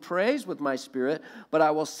sing praise with my spirit, but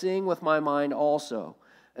I will sing with my mind also.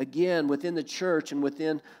 Again, within the church and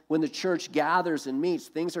when the church gathers and meets,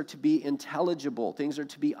 things are to be intelligible. Things are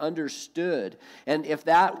to be understood. And if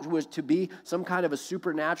that was to be some kind of a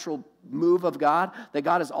supernatural move of God, that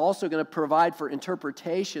God is also going to provide for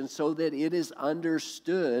interpretation so that it is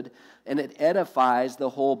understood and it edifies the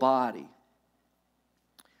whole body.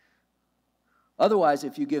 Otherwise,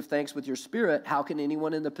 if you give thanks with your spirit, how can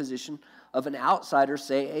anyone in the position of an outsider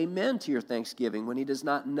say amen to your thanksgiving when he does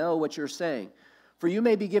not know what you're saying? For you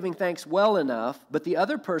may be giving thanks well enough, but the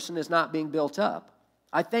other person is not being built up.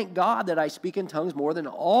 I thank God that I speak in tongues more than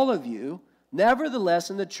all of you.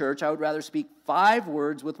 Nevertheless, in the church, I would rather speak 5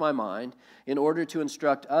 words with my mind in order to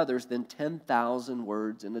instruct others than 10,000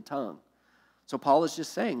 words in a tongue. So Paul is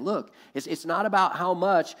just saying, look, it's not about how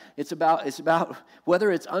much, it's about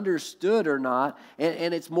whether it's understood or not,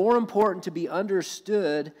 and it's more important to be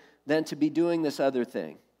understood than to be doing this other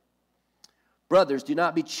thing. Brothers, do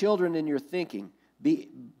not be children in your thinking,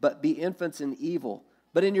 but be infants in evil.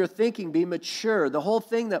 But in your thinking, be mature. The whole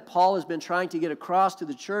thing that Paul has been trying to get across to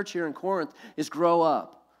the church here in Corinth is grow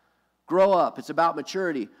up. Grow up. It's about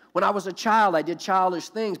maturity. When I was a child, I did childish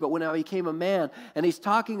things, but when I became a man, and he's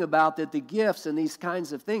talking about that the gifts and these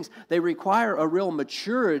kinds of things, they require a real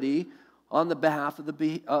maturity on the behalf of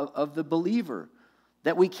the believer.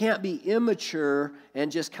 That we can't be immature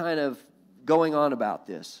and just kind of going on about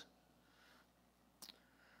this.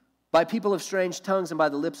 By people of strange tongues and by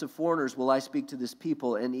the lips of foreigners will I speak to this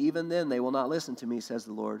people, and even then they will not listen to me, says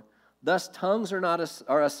the Lord. Thus tongues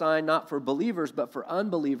are a sign not for believers, but for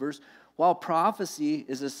unbelievers, while prophecy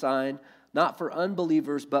is a sign not for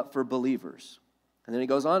unbelievers, but for believers. And then he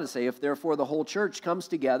goes on to say, if therefore the whole church comes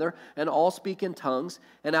together and all speak in tongues,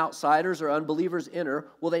 and outsiders or unbelievers enter,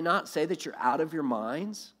 will they not say that you're out of your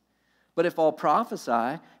minds? But if all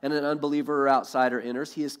prophesy, and an unbeliever or outsider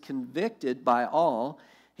enters, he is convicted by all.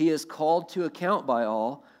 He is called to account by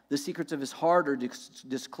all. The secrets of his heart are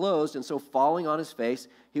disclosed, and so falling on his face,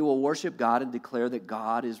 he will worship God and declare that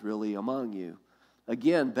God is really among you.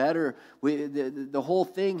 Again, the whole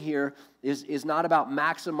thing here is not about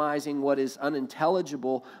maximizing what is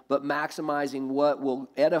unintelligible, but maximizing what will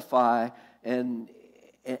edify and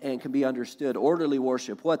can be understood. Orderly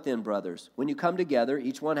worship. What then, brothers? When you come together,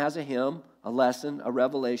 each one has a hymn, a lesson, a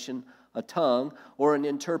revelation, a tongue, or an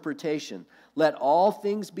interpretation. Let all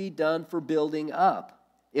things be done for building up.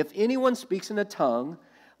 If anyone speaks in a tongue,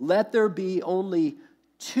 let there be only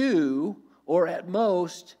 2, or at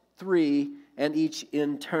most 3, and each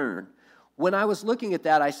in turn. When I was looking at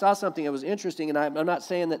that, I saw something that was interesting, and I'm not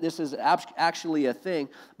saying that this is actually a thing,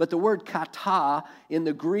 but the word kata in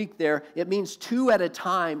the Greek there, it means 2 at a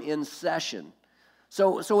time in session.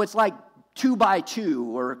 So it's like 2 by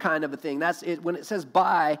 2 or kind of a thing. That's it. When it says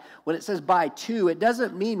by 2, it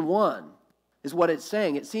doesn't mean 1. Is what it's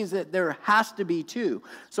saying. It seems that there has to be 2.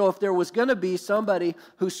 So if there was going to be somebody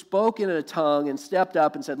who spoke in a tongue and stepped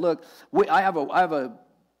up and said, look, I have a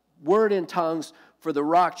word in tongues for the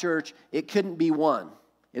Rock Church, it couldn't be 1.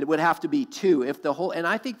 It would have to be 2. And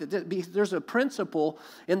I think that there's a principle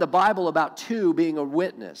in the Bible about 2 being a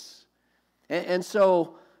witness. And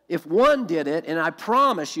so if 1 did it, and I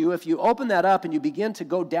promise you, if you open that up and you begin to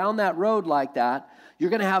go down that road like that,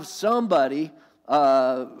 you're going to have somebody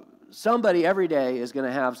every day is going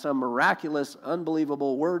to have some miraculous,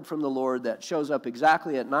 unbelievable word from the Lord that shows up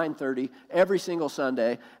exactly at 9:30 every single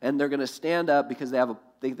Sunday, and they're going to stand up because they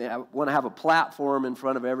want to have a platform in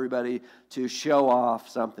front of everybody to show off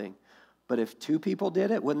something. But if 2 people did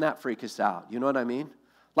it, wouldn't that freak us out? You know what I mean?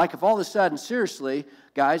 Like if all of a sudden, seriously,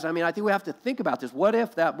 guys, I mean, I think we have to think about this. What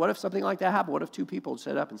if something like that happened? What if 2 people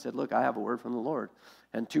stood up and said, look, I have a word from the Lord?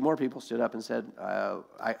 And 2 more people stood up and said,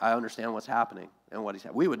 I understand what's happening and what he's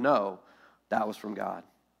saying. We would know that was from God.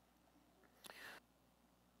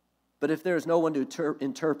 But if there is no one to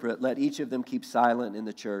interpret, let each of them keep silent in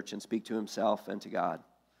the church and speak to himself and to God.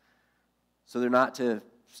 So they're not to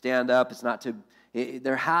stand up.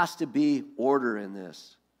 There has to be order in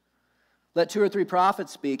this. Let 2 or 3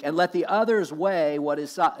 prophets speak, and let the others weigh what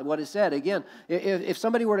is said. Again, if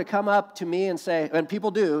somebody were to come up to me and say, and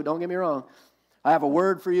people do, don't get me wrong, I have a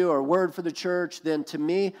word for you or a word for the church, then to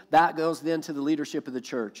me, that goes then to the leadership of the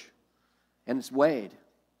church. And it's weighed.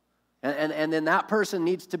 And then that person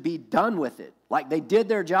needs to be done with it. Like they did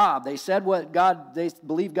their job. They said what they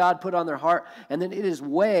believe God put on their heart, and then it is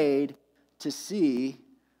weighed to see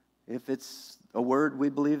if it's a word we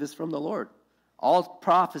believe is from the Lord. All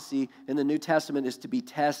prophecy in the New Testament is to be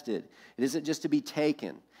tested. It isn't just to be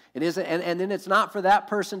taken. It isn't, and then it's not for that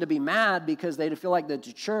person to be mad because they feel like the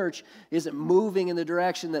church isn't moving in the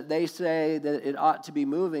direction that they say that it ought to be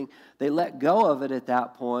moving. They let go of it at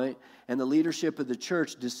that point, and the leadership of the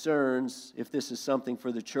church discerns if this is something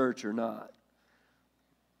for the church or not.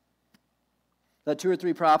 Let 2 or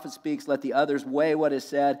 3 prophets speak, let the others weigh what is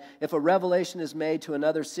said. If a revelation is made to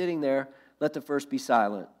another sitting there, let the first be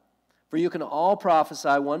silent. For you can all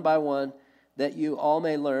prophesy one by one, that you all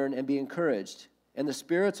may learn and be encouraged. And the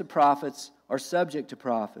spirits of prophets are subject to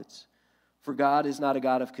prophets. For God is not a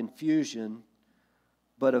God of confusion,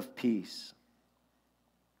 but of peace.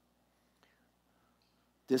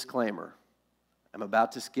 Disclaimer. I'm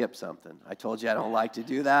about to skip something. I told you I don't like to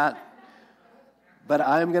do that. But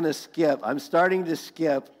I'm going to skip. I'm starting to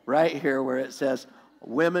skip right here where it says,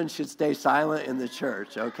 women should stay silent in the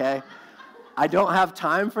church, okay? I don't have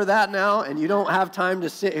time for that now, and you don't have time to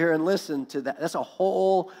sit here and listen to that. That's a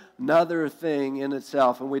whole nother thing in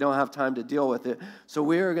itself, and we don't have time to deal with it. So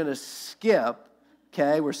we are going to skip,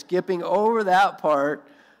 okay? We're skipping over that part,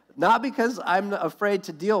 not because I'm afraid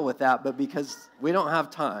to deal with that, but because we don't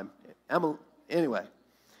have time. Anyway.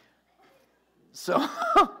 So,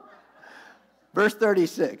 verse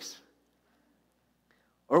 36.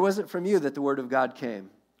 Or was it from you that the word of God came?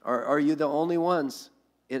 Or are you the only ones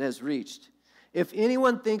it has reached? If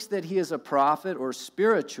anyone thinks that he is a prophet or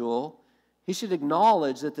spiritual, he should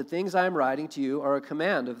acknowledge that the things I am writing to you are a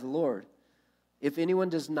command of the Lord. If anyone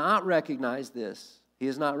does not recognize this, he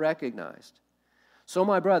is not recognized. So,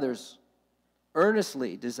 my brothers,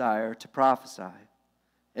 earnestly desire to prophesy,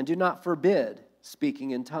 and do not forbid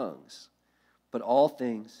speaking in tongues, but all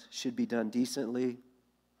things should be done decently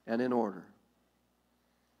and in order.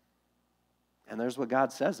 And there's what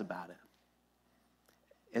God says about it.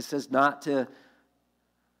 It says not to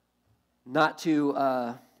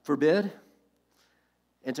forbid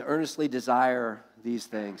and to earnestly desire these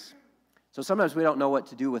things. So sometimes we don't know what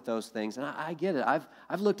to do with those things. And I get it.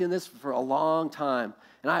 I've looked in this for a long time,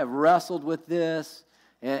 and I have wrestled with this,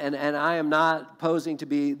 and I am not posing to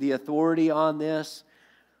be the authority on this.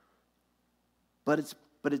 But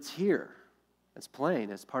it's here. It's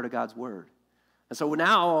plain. It's part of God's word. And so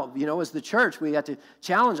now, as the church, we have to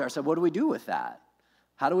challenge ourselves. What do we do with that?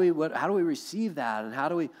 How do we receive that? And how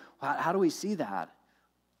do we see that?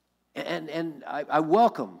 And I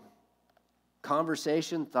welcome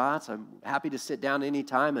conversation, thoughts. I'm happy to sit down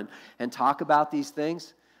anytime and talk about these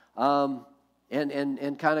things, and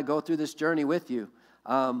kind of go through this journey with you.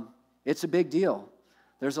 It's a big deal.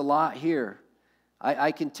 There's a lot here.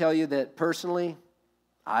 I can tell you that personally,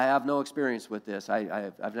 I have no experience with this.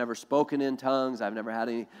 I've never spoken in tongues. I've never had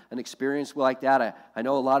an experience like that. I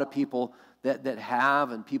know a lot of people that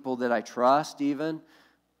have, and people that I trust even.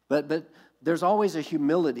 But there's always a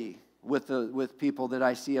humility with people that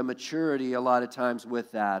I see, a maturity a lot of times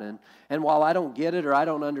with that. And while I don't get it or I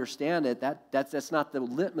don't understand it, that's not the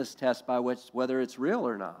litmus test by which whether it's real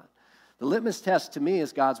or not. The litmus test to me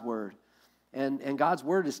is God's word. And God's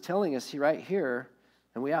word is telling us right here,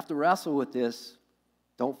 and we have to wrestle with this,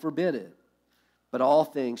 don't forbid it. But all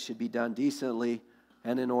things should be done decently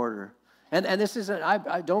and in order. And this isn't,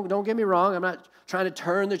 I don't get me wrong, I'm not trying to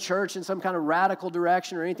turn the church in some kind of radical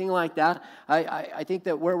direction or anything like that. I think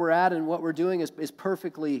that where we're at and what we're doing is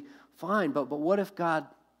perfectly fine. But what if God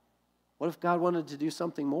wanted to do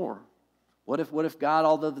something more? What if God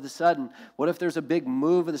all of a sudden, what if there's a big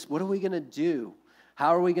move of this? What are we going to do?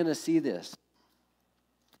 How are we going to see this?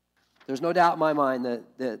 There's no doubt in my mind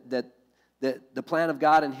that the plan of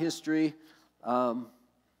God in history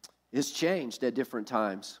is changed at different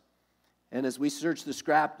times. And as we search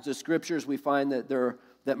the scriptures, we find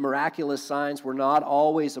that miraculous signs were not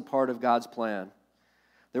always a part of God's plan.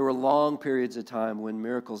 There were long periods of time when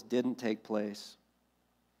miracles didn't take place.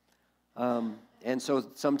 And so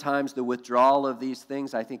sometimes the withdrawal of these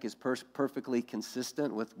things, I think, is perfectly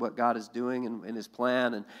consistent with what God is doing in His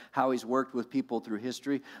plan and how He's worked with people through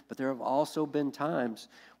history. But there have also been times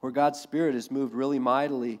where God's Spirit has moved really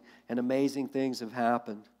mightily and amazing things have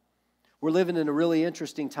happened. We're living in a really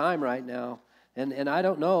interesting time right now, and I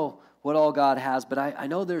don't know what all God has, but I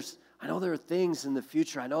know there are things in the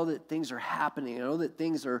future. I know that things are happening. I know that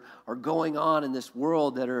things are going on in this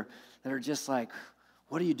world that are just like,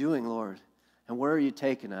 what are you doing, Lord? And where are you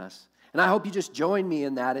taking us? And I hope you just join me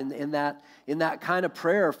in that kind of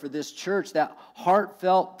prayer for this church, that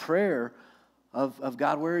heartfelt prayer of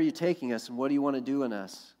God, where are you taking us, and what do you want to do in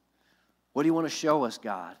us? What do you want to show us,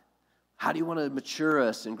 God? How do you want to mature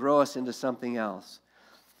us and grow us into something else?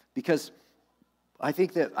 Because I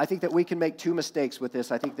think that we can make two mistakes with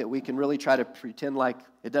this. I think that we can really try to pretend like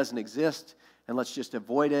it doesn't exist, and let's just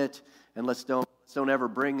avoid it, and let's don't ever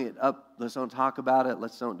bring it up. Let's don't talk about it.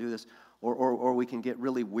 Let's don't do this. Or we can get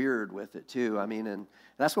really weird with it too. I mean, and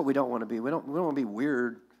that's what we don't want to be. We don't want to be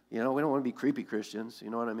weird. We don't want to be creepy Christians.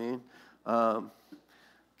 You know what I mean?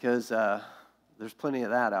 Because there's plenty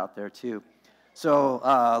of that out there too. So,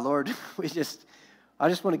 Lord, I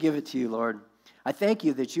just want to give it to you, Lord. I thank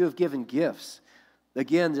you that you have given gifts.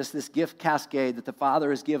 Again, just this gift cascade that the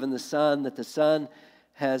Father has given the Son, that the Son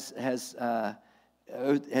has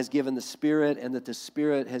given the Spirit, and that the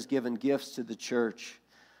Spirit has given gifts to the church.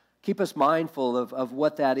 Keep us mindful of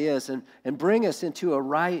what that is, and bring us into a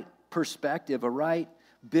right perspective, a right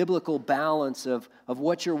biblical balance of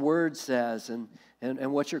what your word says and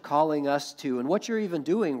what you're calling us to and what you're even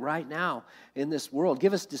doing right now in this world.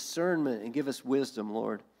 Give us discernment and give us wisdom,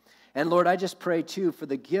 Lord. And Lord, I just pray too for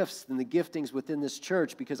the gifts and the giftings within this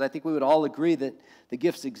church, because I think we would all agree that the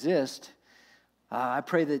gifts exist. I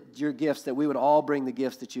pray that your gifts, that we would all bring the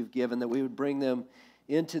gifts that you've given, that we would bring them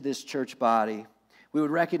into this church body. We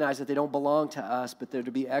would recognize that they don't belong to us, but they're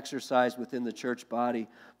to be exercised within the church body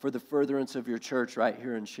for the furtherance of your church right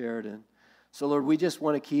here in Sheridan. So, Lord, we just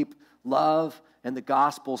want to keep love and the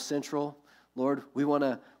gospel central. Lord, we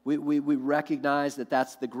recognize that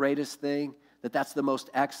that's the greatest thing, that that's the most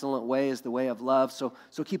excellent way, is the way of love. So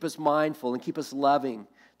keep us mindful and keep us loving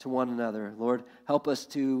to one another. Lord, help us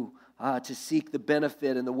to seek the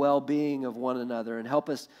benefit and the well-being of one another, and help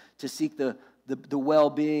us to seek the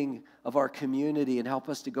well-being of our community, and help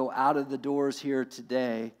us to go out of the doors here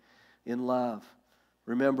today in love,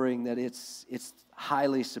 remembering that it's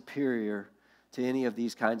highly superior to any of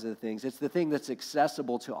these kinds of things. It's the thing that's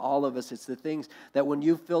accessible to all of us. It's the things that when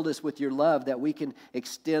you've filled us with your love, that we can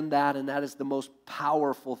extend that, and that is the most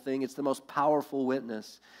powerful thing. It's the most powerful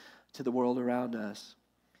witness to the world around us.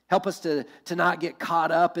 Help us to not get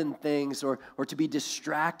caught up in things or to be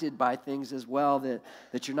distracted by things as well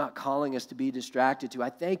that you're not calling us to be distracted to.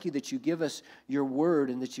 I thank you that you give us your word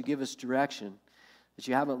and that you give us direction, that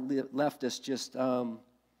you haven't left us just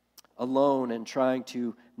alone and trying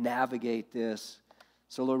to navigate this.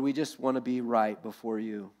 So, Lord, we just want to be right before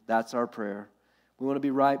you. That's our prayer. We want to be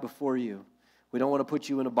right before you. We don't want to put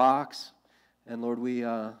you in a box. And, Lord, we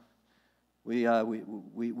don't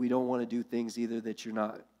want to do things either that you're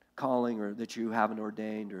not calling or that you haven't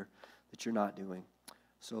ordained or that you're not doing.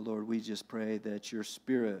 So, Lord, we just pray that your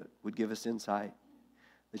Spirit would give us insight,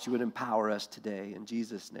 that you would empower us today. In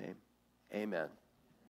Jesus' name, amen.